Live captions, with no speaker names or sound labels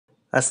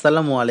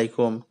আসসালামু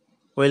আলাইকুম।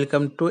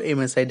 Welcome to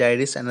MSI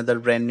diaries another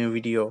brand new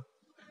video.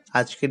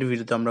 আজকের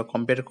ভিডিওতে আমরা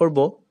কম্পেয়ার করব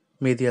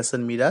মেহেদী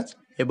হাসান মিরাজ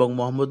এবং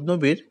মোহাম্মদ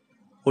নবীর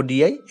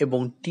ওডিআই এবং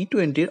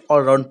টি20-র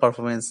all-round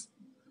performance.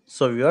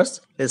 So viewers,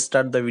 let's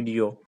start the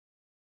video.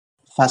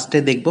 ফার্স্টে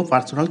দেখব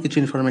পার্সোনাল কিছু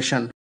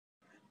information.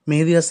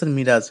 Mehedi Hasan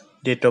Miraj,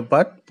 date of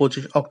birth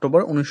 25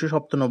 October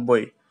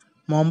 1997।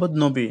 Mohammad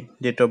নবী,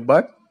 date of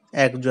birth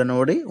 1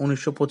 January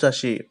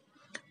 1985।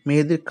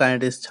 মেহেদীর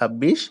current age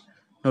 26,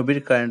 নবীর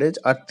current age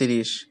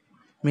 38।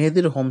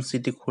 মেহেদীর home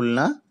city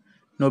Khulna,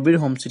 নবীর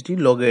হোম সিটি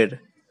লগের।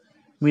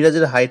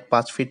 মিরাজের হাইট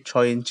 5 ফিট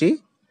 6 ইঞ্চি,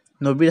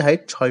 নবীর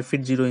হাইট 6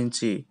 ফিট 0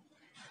 ইঞ্চি।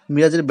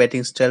 মিরাজের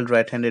batting style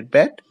right handed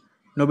bat,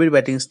 নবীর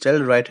batting style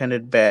right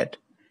handed bat.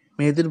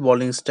 মেহেদীর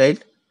bowling style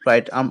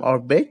right arm off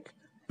break,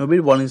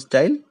 নবীর bowling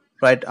style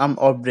right arm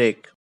off break.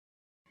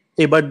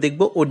 এবার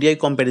দেখব ODI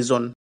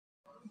comparison.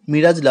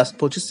 Miraj last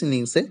 25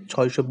 ইনিংসে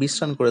 620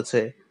 run করেছে,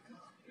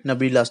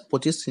 নবী লাস্ট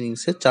 25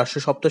 ইনিংসে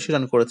 487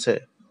 রান করেছে।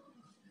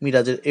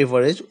 মিরাজের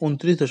এভারেজ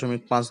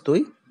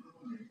 29.52,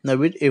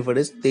 নবীর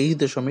এভারেজ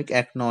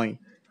 23.19।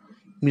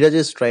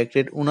 মিরাজের স্ট্রাইক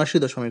রেট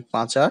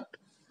 79.58,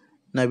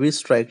 নবীর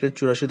স্ট্রাইক রেট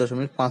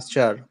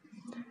 84.54।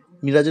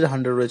 মিরাজের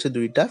 100 রয়েছে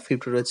 2টা,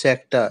 50 রয়েছে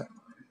 1টা।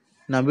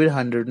 নবীর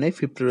 100 নেই,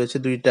 50 রয়েছে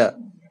 2টা।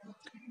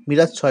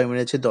 মিরাজ 6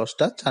 মেরেছে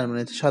 10টা, 4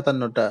 মেরেছে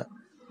 57টা।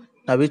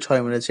 নবী 6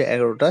 মেরেছে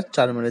 11টা,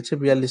 4 মেরেছে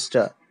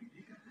 42টা।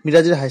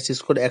 মিরাজের হাইস্ট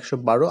স্কোর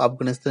 112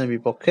 আফগানিস্তানের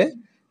বিপক্ষে,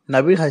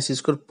 নবীর হাইস্ট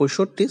স্কোর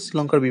 65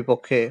 শ্রীলঙ্কার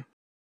বিপক্ষে।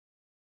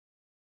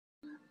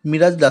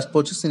 মিরাজ লাস্ট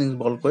 25 ইনিংস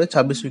বল করে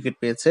 26 উইকেট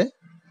পেয়েছে,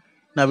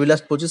 নবী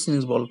লাস্ট 25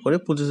 ইনিংস বল করে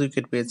 25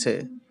 উইকেট পেয়েছে।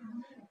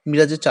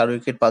 মিরাজের 4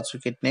 উইকেট 5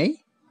 উইকেট নেই,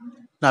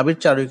 নবীর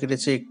 4 উইকেট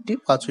আছে 1টি,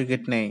 5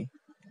 উইকেট নেই।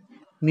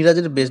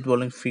 মিরাজের বেস্ট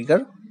বোলিং ফিগার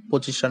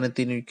 25 রানে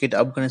 3 উইকেট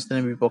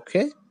আফগানিস্তানের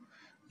বিপক্ষে,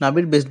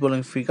 নবীর বেস্ট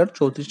বোলিং ফিগার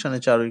 34 রানে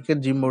 4 উইকেট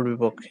জিম্বাবুয়ের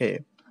বিপক্ষে।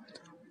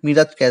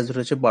 মিরাজ ক্যাচ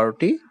ধরেছে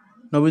 12টি,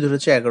 নবী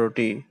ধরেছে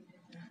 11টি।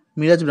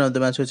 Miraj man of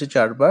the match হয়েছে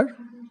 4 বার,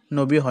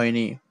 নবী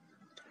হয়নি।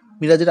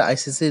 মিরাজের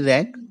আইসিসি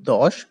র্যাঙ্ক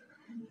 10,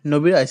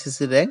 নবীর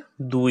আইসিসি র্যাঙ্ক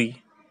 2।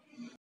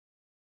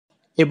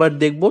 এবার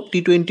দেখব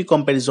টি20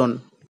 কম্প্যারিজন।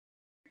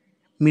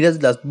 মিরাজ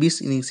লাস্ট 20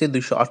 ইনিংসে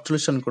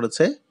 248 রান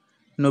করেছে,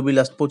 নবী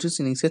লাস্ট 25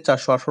 ইনিংসে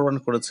 418 রান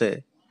করেছে।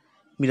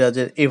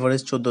 মিরাজের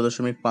এভারেজ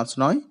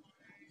 14.59,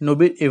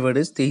 নবীর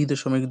এভারেজ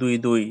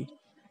 23.22।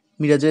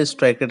 মিরাজের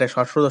স্ট্রাইক রেট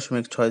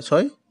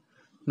 118.66,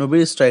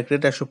 নবীর স্ট্রাইক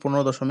রেট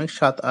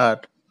 115.78।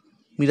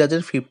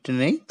 মিরাজের 50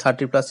 নেই,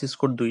 30+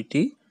 স্কোর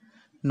 2টি,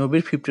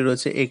 নবীর 50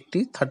 রয়েছে 1টি,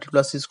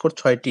 30+ স্কোর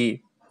 6টি।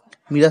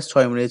 মিরাজ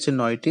 6 মেরেছে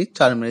 9টি,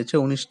 4 মেরেছে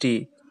 19টি।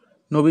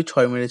 নবী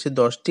 6 মেরেছে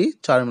 10টি,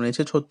 4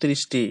 মেরেছে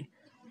 36টি।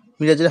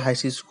 মিরাজের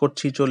হাইস্ট স্কোর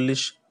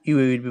 46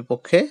 ইউএইর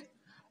বিপক্ষে,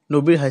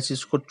 নবীর হাইস্ট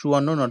স্কোর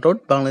 54 নট আউট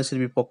বাংলাদেশের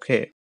বিপক্ষে।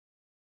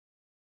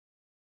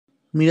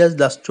 মিরাজ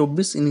লাস্ট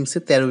 24 ইনিংসে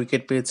 13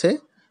 উইকেট পেয়েছে,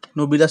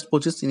 নবী লাস্ট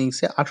 25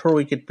 ইনিংসে 18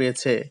 উইকেট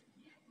পেয়েছে।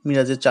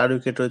 মিরাজের 4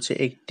 উইকেট রয়েছে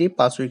 1টি,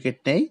 5 উইকেট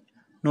নেই,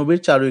 নবীর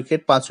 4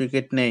 উইকেট 5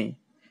 উইকেট নেই।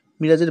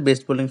 মিরাজের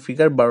বেস্ট বোলিং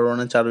ফিগার 12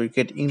 রানে 4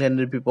 উইকেট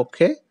ইংল্যান্ডের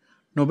বিপক্ষে,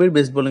 নবীর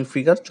বেস্ট বোলিং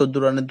ফিগার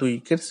 14 রানে 2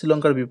 উইকেট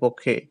শ্রীলঙ্কার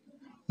বিপক্ষে।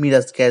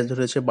 মিরাজ ক্যাচ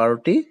ধরেছে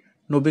 12টি,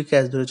 নবী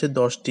ক্যাচ ধরেছে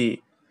 10টি।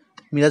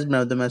 Miraj man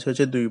of the match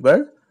হয়েছে 2 বার,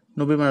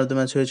 নবী ম্যান অফ দ্য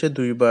ম্যাচ হয়েছে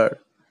 2 বার।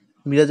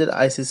 মিরাজের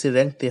আইসিসি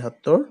র্যাঙ্ক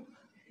 73,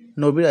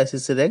 নবীর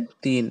আইসিসি র্যাঙ্ক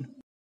 3।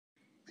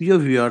 প্রিয়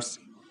ভিউয়ার্স,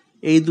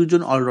 এই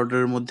দুজন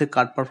অলরাউন্ডারের মধ্যে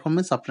কার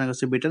পারফরমেন্স আপনার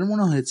কাছে বেটার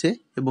মনে হয়েছে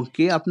এবং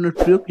কে আপনার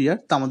প্রিয় প্লেয়ার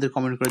তা আমাদের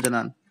কমেন্ট করে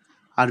জানান।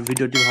 আর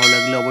ভিডিওটি ভালো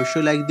লাগলে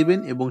অবশ্যই লাইক দিবেন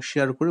এবং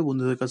শেয়ার করে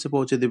বন্ধুদের কাছে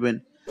পৌঁছে দিবেন।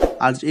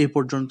 আজ এই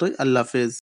পর্যন্তই, আল্লাহ হাফেজ।